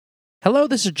Hello,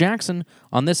 this is Jackson.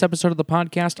 On this episode of the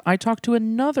podcast, I talk to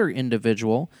another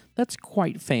individual that's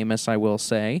quite famous, I will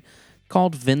say,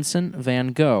 called Vincent van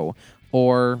Gogh,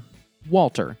 or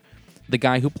Walter, the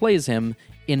guy who plays him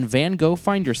in Van Gogh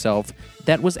Find Yourself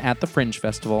that was at the Fringe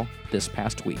Festival this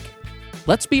past week.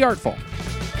 Let's be artful.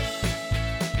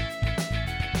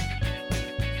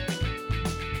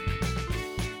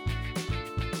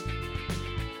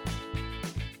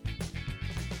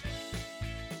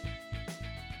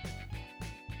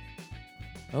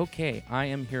 Okay, I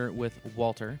am here with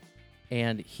Walter,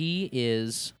 and he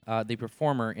is the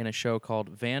performer in a show called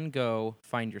Van Gogh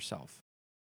Find Yourself,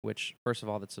 which, first of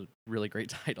all, that's a really great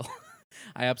title.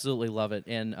 I absolutely love it.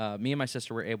 And me and my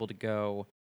sister were able to go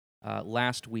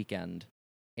last weekend,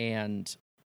 and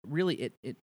really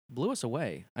it blew us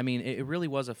away. I mean, it really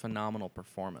was a phenomenal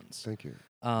performance. Thank you.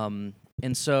 And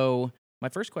so my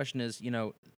first question is,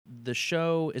 the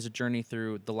show is a journey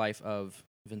through the life of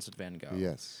Vincent van Gogh.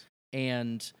 Yes.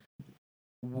 And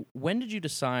when did you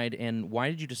decide, and why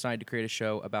did you decide to create a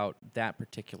show about that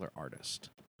particular artist?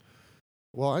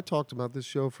 Well, I talked about this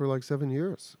show for like 7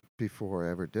 years before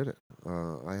I ever did it.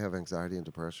 I have anxiety and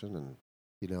depression, and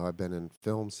I've been in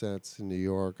film sets in New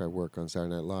York. I work on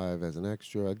Saturday Night Live as an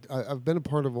extra. I've been a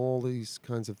part of all these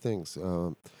kinds of things.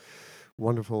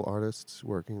 Wonderful artists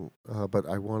working, but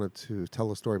I wanted to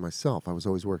tell a story myself. I was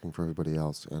always working for everybody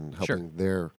else and helping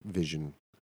their vision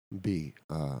be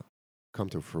come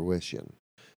to fruition.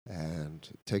 And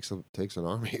it takes an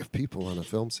army of people on a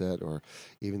film set or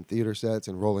even theater sets,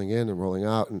 and rolling in and rolling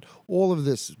out, and all of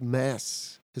this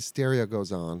mass hysteria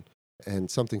goes on,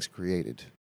 and something's created.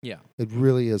 Yeah. It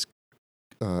really is,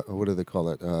 what do they call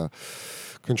it?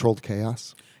 Controlled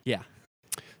chaos. Yeah.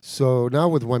 So now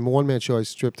with my one-man show, I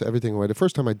stripped everything away. The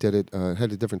first time I did it, it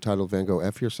had a different title, Van Gogh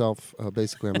F Yourself.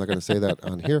 Basically, I'm not going to say that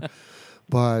on here.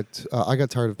 But I got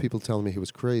tired of people telling me he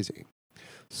was crazy.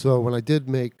 So when I did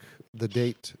make the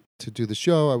date to do the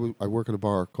show, I work at a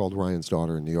bar called Ryan's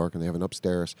Daughter in New York, and they have an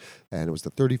upstairs, and it was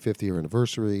the 35th year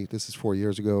anniversary. This is 4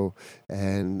 years ago,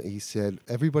 and he said,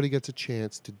 everybody gets a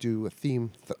chance to do a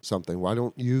theme something. Why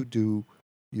don't you do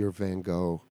your Van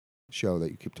Gogh show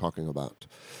that you keep talking about?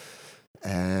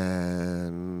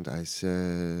 And I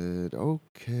said,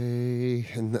 okay.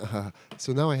 And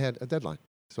so now I had a deadline.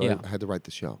 So I had to write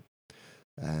the show.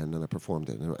 And then I performed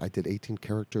it. And I did 18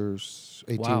 characters,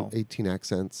 18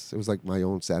 accents. It was like my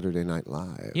own Saturday Night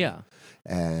Live. Yeah.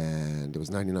 And it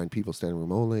was 99 people, standing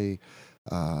room only.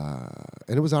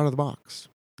 And it was out of the box.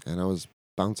 And I was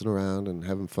bouncing around and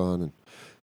having fun. And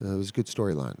it was a good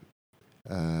storyline.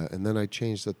 And then I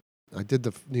changed the... I did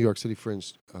the New York City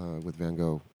Fringe with Van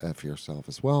Gogh F Yourself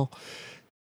as well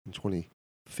in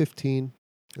 2015.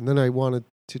 And then I wanted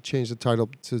to change the title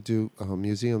to do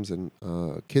museums and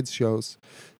kids shows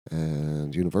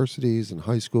and universities and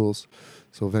high schools.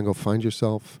 So Van Gogh Find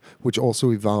Yourself, which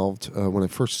also evolved when I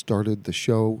first started the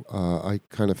show. I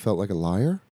kind of felt like a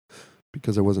liar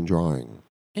because I wasn't drawing.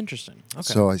 Interesting. Okay.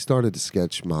 So I started to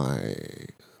sketch my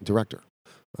director,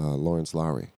 Lawrence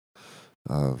Lowry.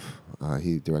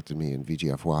 He directed me in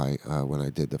VGFY when I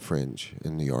did the Fringe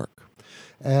in New York.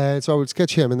 And so I would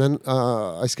sketch him, and then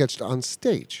I sketched on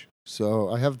stage. So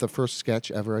I have the first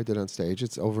sketch ever I did on stage.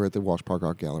 It's over at the Walsh Park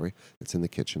Art Gallery. It's in the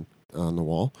kitchen on the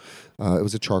wall. It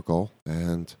was a charcoal,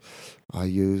 and I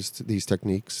used these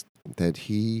techniques that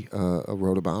he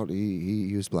wrote about. He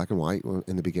used black and white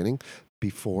in the beginning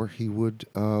before he would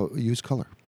use color.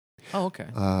 Oh, okay.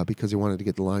 Because he wanted to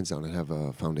get the lines down and have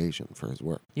a foundation for his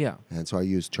work. Yeah. And so I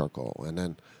used charcoal, and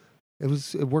then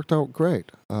it worked out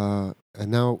great. And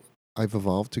now I've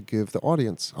evolved to give the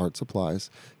audience art supplies,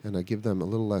 and I give them a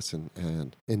little lesson,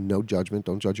 and in no judgment,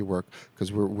 don't judge your work,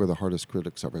 because we're the hardest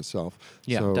critics of ourselves.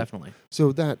 Yeah, definitely.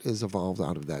 So that is evolved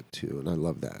out of that too, and I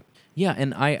love that. Yeah,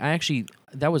 and I actually,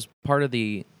 that was part of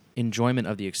the enjoyment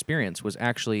of the experience, was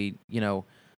actually,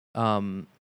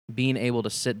 being able to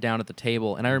sit down at the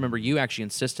table. And I remember you actually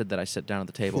insisted that I sit down at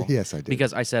the table. Yes, I did.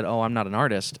 Because I said, I'm not an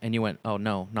artist. And you went, oh,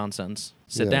 no, nonsense.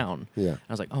 Sit down. Yeah.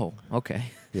 I was like, oh,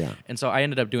 okay. Yeah. And so I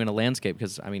ended up doing a landscape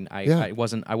because, I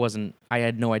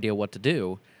had no idea what to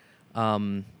do.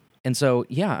 And so,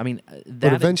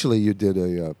 But eventually you did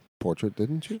a portrait,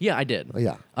 didn't you? Yeah, I did.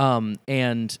 Yeah.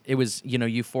 And it was,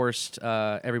 you forced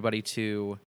everybody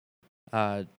to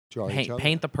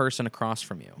paint the person across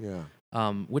from you. Yeah.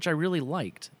 Which I really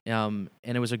liked, and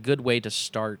it was a good way to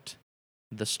start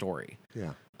the story.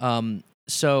 Yeah.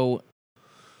 So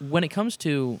when it comes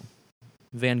to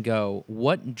Van Gogh,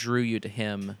 what drew you to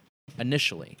him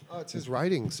initially? It's his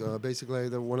writings. Basically,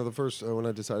 one of the first, when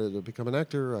I decided to become an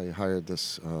actor, I hired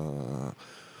this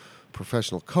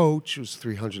professional coach. It was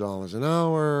 $300 an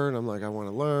hour, and I'm like, I want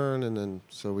to learn. And then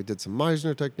so we did some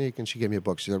Meisner technique, and she gave me a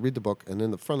book. She said, read the book, and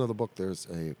in the front of the book there's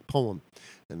a poem,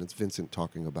 and it's Vincent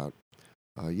talking about,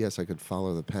 yes, I could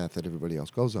follow the path that everybody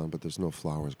else goes on, but there's no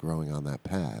flowers growing on that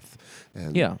path.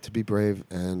 And to be brave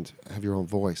and have your own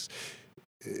voice,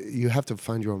 you have to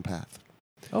find your own path.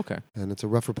 Okay. And it's a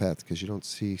rougher path because you don't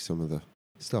see some of the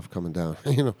stuff coming down.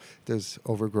 You know, there's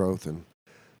overgrowth and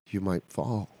you might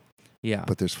fall. Yeah.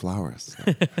 But there's flowers.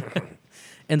 So.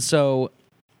 And so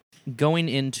going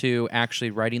into actually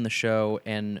writing the show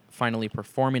and finally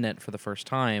performing it for the first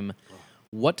time,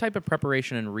 what type of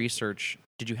preparation and research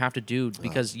did you have to do?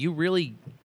 Because you really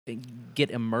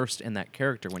get immersed in that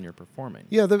character when you're performing.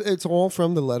 Yeah, it's all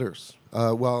from the letters.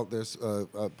 Well, there's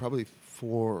probably 4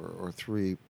 or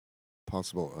 3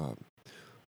 possible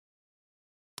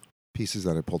pieces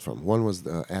that I pulled from. One was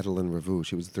Adeline Revue.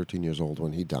 She was 13 years old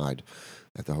when he died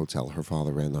at the hotel. Her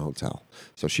father ran the hotel.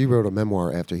 So she wrote a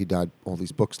memoir after he died. All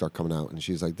these books start coming out, and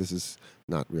she's like, this is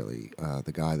not really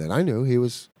the guy that I knew. He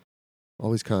was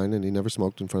always kind, and he never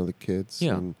smoked in front of the kids.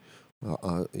 Yeah. And,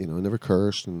 never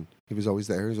cursed, and he was always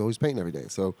there. He was always painting every day.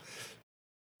 So,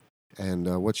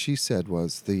 and what she said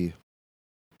was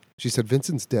she said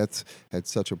Vincent's death had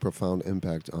such a profound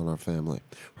impact on our family.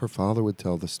 Her father would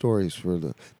tell the stories for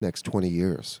the next 20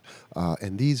 years.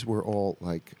 And these were all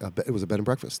like, it was a bed and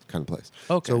breakfast kind of place.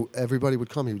 Okay. So everybody would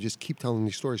come. He would just keep telling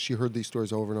these stories. She heard these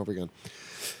stories over and over again.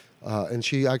 And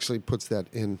she actually puts that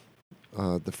in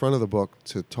the front of the book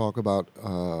to talk about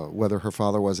whether her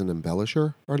father was an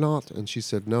embellisher or not. And she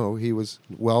said, no, he was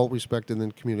well respected in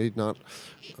the community.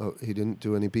 He didn't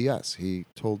do any BS. He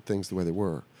told things the way they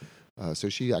were. So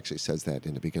she actually says that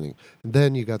in the beginning. And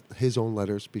then you got his own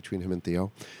letters between him and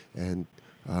Theo. And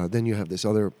then you have this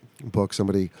other book.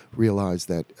 Somebody realized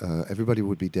that everybody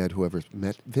would be dead whoever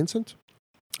met Vincent.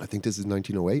 I think this is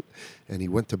 1908. And he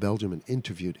went to Belgium and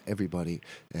interviewed everybody.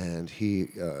 And he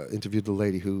interviewed the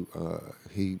lady who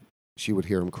she would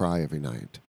hear him cry every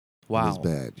night. Wow. In his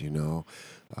bed, you know.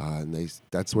 And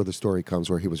that's where the story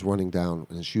comes, where he was running down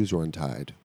and his shoes were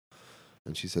untied.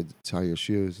 And she said, tie your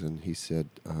shoes. And he said,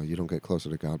 you don't get closer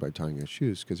to God by tying your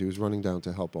shoes, because he was running down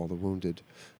to help all the wounded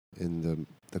in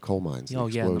the coal mines. Oh,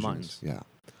 yeah, in the mines. Yeah.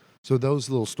 So those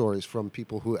little stories from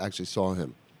people who actually saw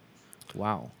him.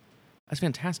 Wow. That's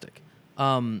fantastic.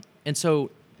 And so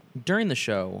during the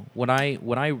show, what I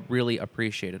really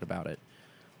appreciated about it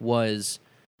was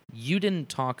you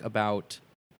talked about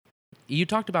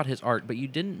his art, but you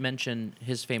didn't mention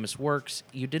his famous works.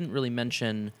 You didn't really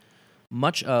mention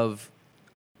much of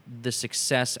the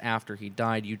success after he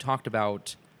died. You talked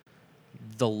about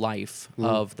the life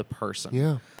of the person.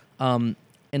 Yeah.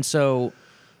 And so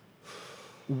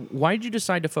why did you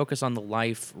decide to focus on the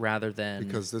life rather than...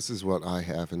 Because this is what I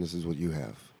have and this is what you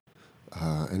have.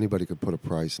 Anybody could put a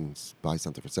price and buy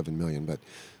something for $7 million, but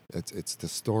it's the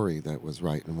story that was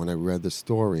right. And when I read the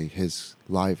story, his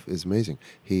life is amazing.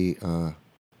 He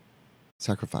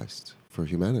sacrificed for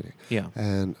humanity. Yeah.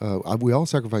 And we all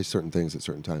sacrifice certain things at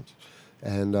certain times.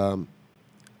 And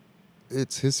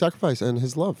it's his sacrifice and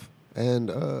his love.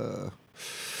 And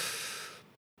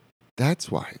that's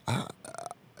why.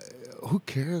 Who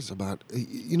cares about,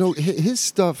 his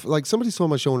stuff? Like, somebody saw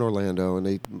my show in Orlando,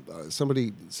 and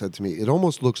somebody said to me, it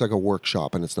almost looks like a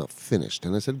workshop and it's not finished.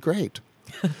 And I said, great.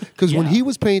 Because when he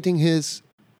was painting his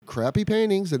crappy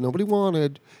paintings that nobody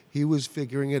wanted, he was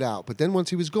figuring it out. But then once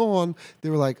he was gone,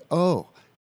 they were like, oh,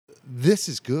 this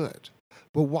is good.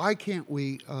 But why can't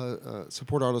we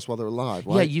support artists while they're alive?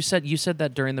 Why? Yeah, you said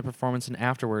that during the performance and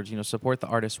afterwards. Support the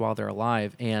artists while they're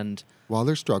alive and while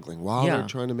they're struggling, while they're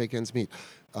trying to make ends meet,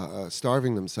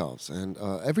 starving themselves, and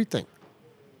everything,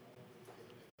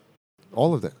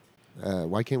 all of that.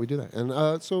 Why can't we do that?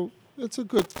 And so it's a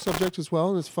good subject as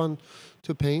well, and it's fun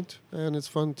to paint, and it's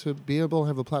fun to be able to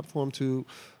have a platform to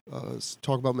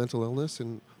talk about mental illness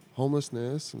and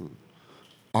homelessness and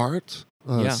art.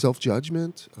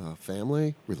 Self-judgment,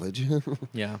 family, religion,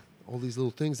 all these little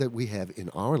things that we have in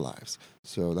our lives.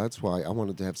 So that's why I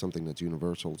wanted to have something that's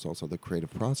universal. It's also the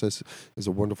creative process is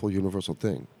a wonderful universal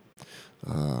thing.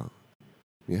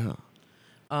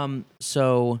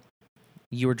 So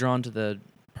you were drawn to the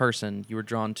person, you were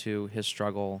drawn to his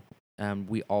struggle, and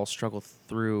we all struggle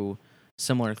through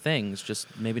similar things,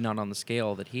 just maybe not on the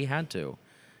scale that he had to.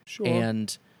 Sure.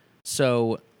 And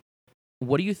so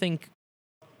what do you think,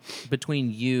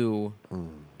 between you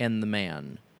and the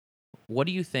man, what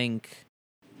do you think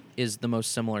is the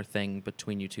most similar thing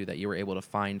between you two that you were able to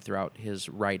find throughout his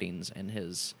writings and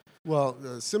his... Well,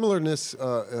 similarness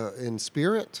in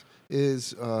spirit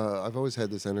is I've always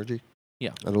had this energy.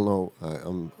 Yeah. I don't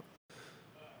know.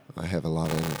 I have a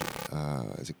lot of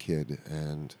as a kid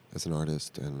and as an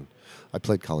artist, and I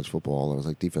played college football. I was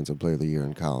like defensive player of the year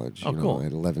in college. Oh, cool. I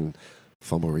had 11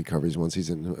 fumble recoveries one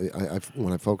season.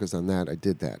 When I focused on that, I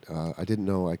did that. I didn't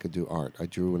know I could do art. I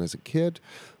drew when I was a kid,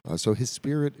 so his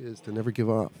spirit is to never give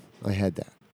up. I had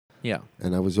that. Yeah.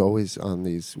 And I was always on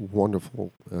these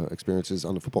wonderful experiences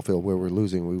on the football field where we're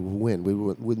losing, we would win. We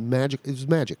would with magic. It was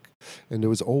magic, and there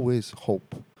was always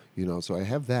hope. So I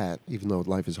have that, even though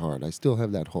life is hard. I still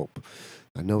have that hope.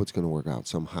 I know it's going to work out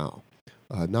somehow.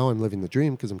 Now I'm living the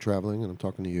dream because I'm traveling and I'm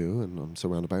talking to you and I'm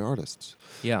surrounded by artists.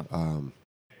 Yeah.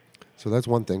 So that's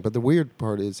one thing. But the weird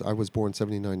part is I was born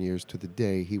 79 years to the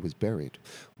day he was buried.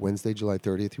 Wednesday, July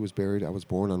 30th, he was buried. I was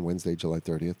born on Wednesday, July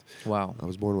 30th. Wow. I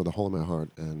was born with a hole in my heart,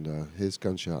 and his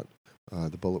gunshot,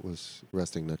 the bullet was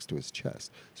resting next to his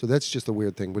chest. So that's just a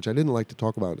weird thing, which I didn't like to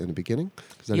talk about in the beginning.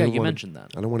 Yeah, you mentioned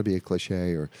that. I don't want to be a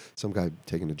cliche or some guy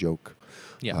taking a joke.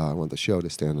 Yeah. I want the show to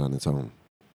stand on its own.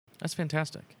 That's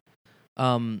fantastic.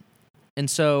 And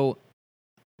so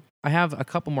I have a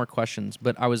couple more questions,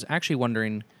 but I was actually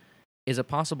wondering, is it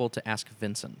possible to ask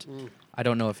Vincent? I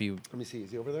don't know if you... Let me see. Is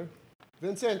he over there?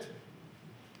 Vincent?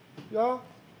 Yeah?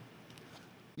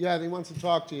 Yeah, he wants to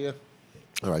talk to you.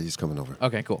 All right, he's coming over.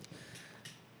 Okay, cool.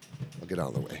 I'll get out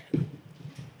of the way.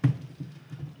 All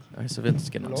right, so Vincent's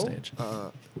getting on stage.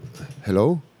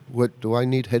 Hello? What, do I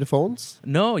need headphones?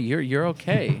 No, you're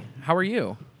okay. How are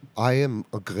you? I am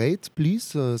great,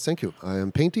 please. Thank you. I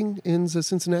am painting in the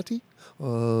Cincinnati.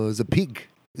 The pig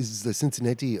is the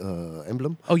Cincinnati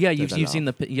emblem. Oh yeah, you've seen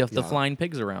the flying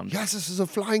pigs around. Yes, this is a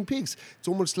flying pigs. It's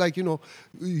almost like,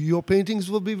 your paintings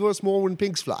will be worth more when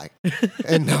pigs fly.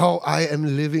 And now I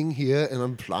am living here and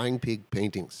I'm flying pig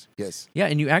paintings. Yes. Yeah,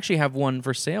 and you actually have one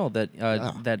for sale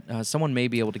that someone may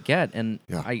be able to get, and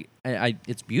I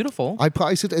it's beautiful. I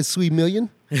price it as $3 million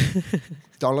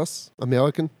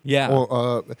American. Yeah.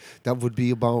 Or that would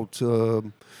be about,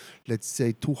 let's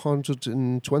say,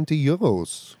 220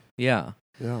 euros. Yeah.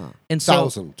 Yeah. And so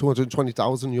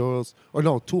 220,000 euros. Or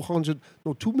no, 2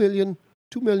 million,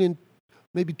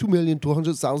 maybe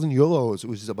 2,200,000 euros,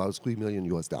 which is about $3 million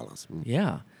US dollars.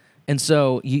 Yeah. And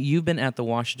so you've been at the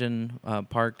Washington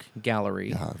Park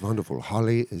Gallery. Yeah, wonderful.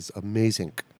 Holly is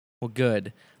amazing. Well,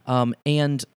 good.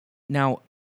 And now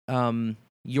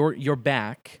you're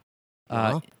back.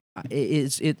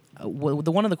 Is it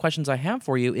one of the questions I have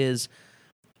for you is,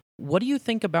 what do you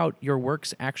think about your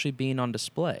works actually being on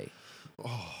display?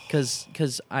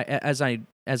 Because as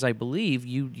I believe,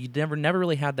 you never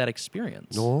really had that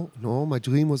experience. No. My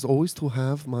dream was always to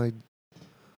have a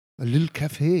little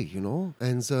cafe, and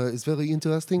it's very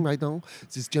interesting right now.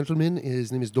 This gentleman,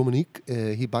 his name is Dominique.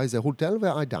 He buys a hotel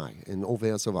where I die in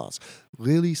Auvers-sur-Oise.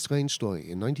 Really strange story.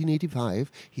 In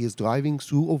 1985, he is driving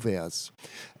through Auvers,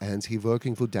 and he's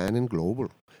working for Dan &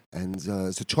 Global. And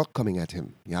there's a truck coming at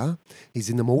him, yeah? He's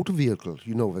in a motor vehicle.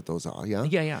 You know what those are, yeah?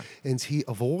 Yeah. And he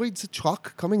avoids the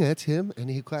truck coming at him, and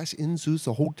he crashes into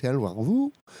the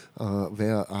hotel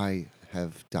where I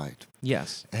have died.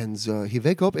 Yes. And he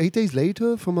wake up 8 days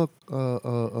later from a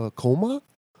coma,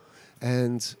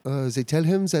 and they tell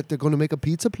him that they're going to make a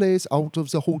pizza place out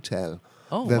of the hotel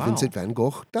where Vincent van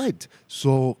Gogh died.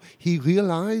 So he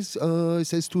realized,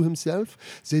 says to himself,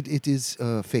 that it is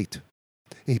fate.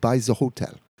 He buys the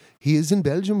hotel. He is in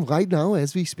Belgium right now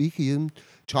as we speak. He is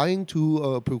trying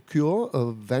to procure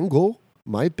Van Gogh,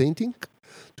 my painting,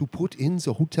 to put in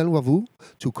the Hotel Wavou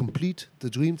to complete the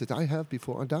dream that I have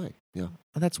before I die. Yeah.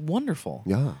 Oh, that's wonderful.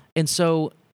 Yeah. And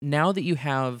so now that you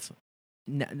have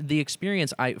the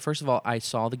experience, first of all, I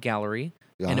saw the gallery,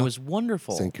 and it was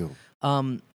wonderful. Thank you.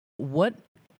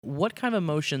 What kind of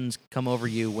emotions come over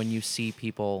you when you see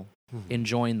people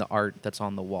enjoying the art that's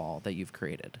on the wall that you've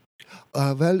created?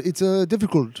 Well, it's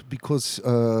difficult because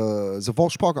the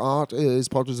Volkspark art is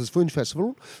part of this Fringe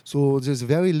festival, so there's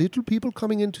very little people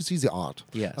coming in to see the art.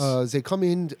 Yes. They come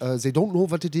in, they don't know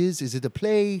what it is. Is it a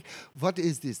play? What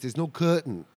is this? There's no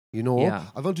curtain. Yeah.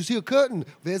 I want to see a curtain.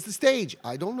 Where's the stage?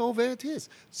 I don't know where it is.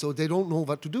 So they don't know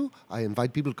what to do. I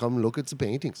invite people to come look at the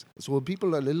paintings. So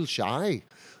people are a little shy.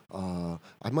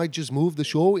 I might just move the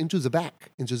show into the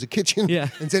back, into the kitchen,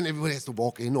 and then everybody has to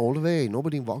walk in all the way.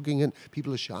 Nobody walking in.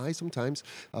 People are shy sometimes.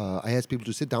 I ask people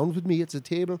to sit down with me at the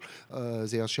table.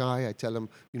 They are shy. I tell them,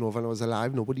 when I was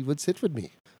alive, nobody would sit with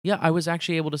me. Yeah, I was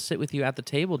actually able to sit with you at the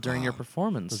table during your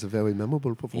performance. It was a very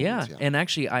memorable performance. Yeah. And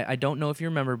actually, I don't know if you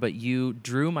remember, but you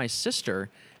drew my sister,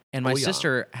 and my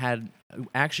sister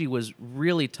was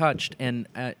really touched, and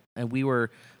we were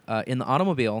in the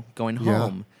automobile going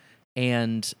home.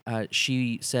 And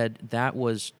she said that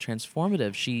was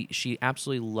transformative. She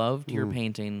absolutely loved your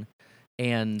painting,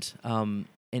 and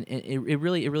it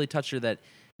really touched her that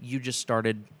you just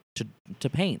started to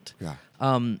paint. Yeah.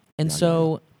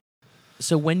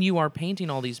 So when you are painting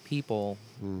all these people,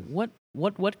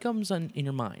 what comes in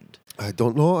your mind? I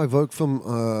don't know. I work from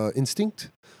instinct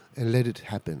and let it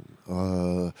happen.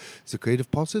 The creative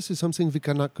process is something we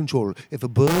cannot control. If a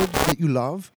bird that you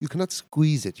love, you cannot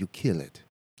squeeze it, you kill it.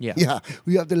 Yeah. Yeah,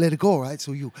 you have to let it go, right?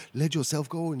 So you let yourself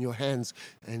go in your hands,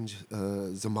 and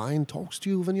the mind talks to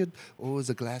you when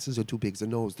the glasses are too big, the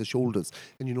nose, the shoulders.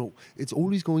 And it's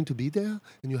always going to be there,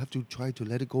 and you have to try to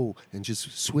let it go and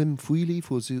just swim freely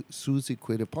through the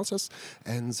creative process,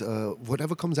 and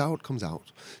whatever comes out, comes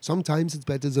out. Sometimes it's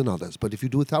better than others, but if you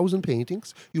do 1,000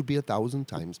 paintings, you'll be 1,000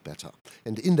 times better.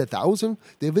 And in the 1,000,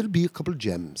 there will be a couple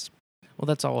gems. Well,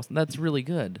 that's really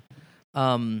good.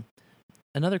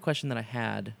 Another question that I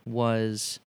had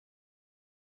was,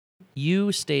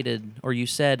 you said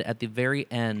at the very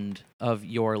end of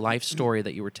your life story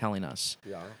that you were telling us,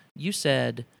 you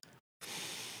said,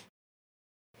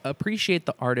 appreciate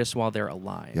the artists while they're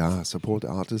alive. Yeah, support the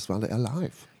artists while they're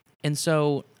alive. And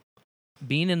so,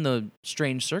 being in the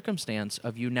strange circumstance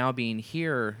of you now being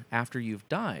here after you've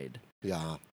died,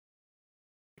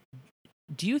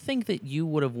 do you think that you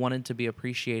would have wanted to be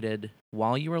appreciated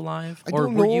while you were alive? I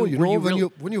don't know.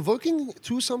 When you're working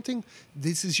through something,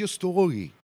 this is your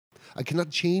story. I cannot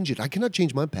change it. I cannot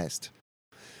change my past.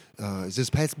 This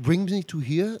past brings me to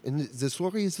here, and the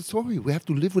story is the story. We have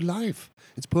to live with life.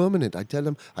 It's permanent. I tell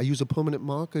them I use a permanent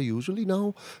marker usually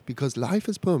now because life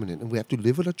is permanent, and we have to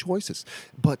live with our choices.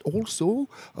 But also,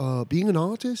 being an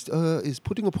artist is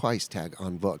putting a price tag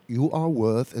on what you are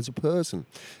worth as a person.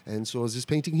 And so this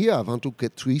painting here, I want to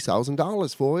get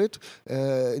 $3,000 for it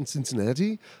in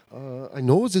Cincinnati. I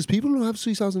know there's people who have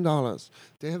 $3,000.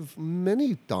 They have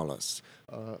many dollars.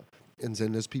 And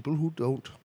then there's people who don't.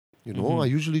 I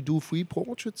usually do free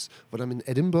portraits when I'm in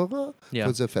Edinburgh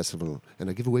for the festival, and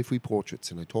I give away free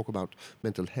portraits, and I talk about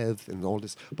mental health and all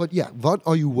this. But what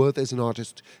are you worth as an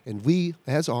artist? And we,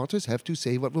 as artists, have to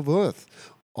say what we're worth.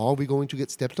 Are we going to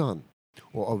get stepped on?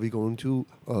 Or are we going to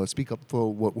speak up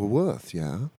for what we're worth?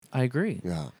 Yeah? I agree.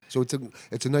 Yeah. So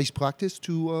it's a nice practice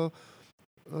to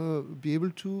be able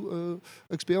to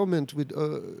experiment with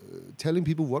telling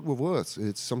people what we're worth.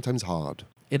 It's sometimes hard.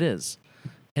 It is.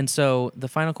 And so the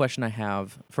final question I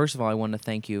have, first of all, I want to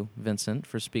thank you, Vincent,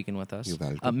 for speaking with us. You're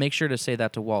welcome. Make sure to say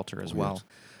that to Walter as well.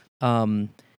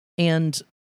 And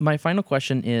my final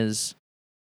question is,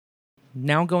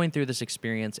 now going through this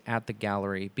experience at the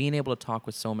gallery, being able to talk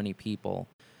with so many people,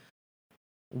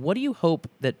 what do you hope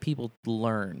that people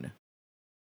learn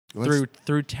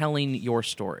through telling your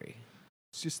story?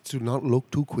 It's just to not look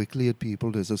too quickly at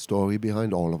people. There's a story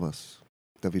behind all of us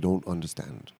that we don't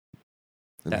understand.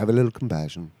 And have a little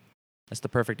compassion. That's the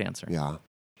perfect answer. Yeah.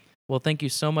 Well, thank you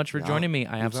so much for joining me.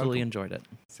 I absolutely enjoyed it.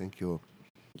 Thank you.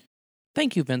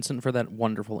 Thank you, Vincent, for that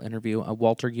wonderful interview.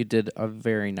 Walter, you did a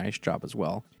very nice job as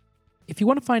well. If you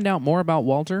want to find out more about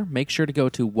Walter, make sure to go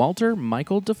to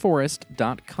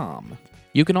waltermichaeldeforest.com.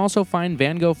 You can also find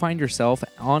Van Gogh Find Yourself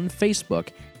on Facebook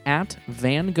at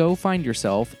Van Gogh Find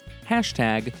Yourself,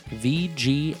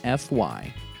 #VGFY.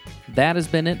 That has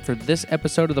been it for this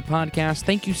episode of the podcast.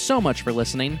 Thank you so much for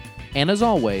listening, and as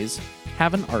always,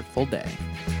 have an artful day.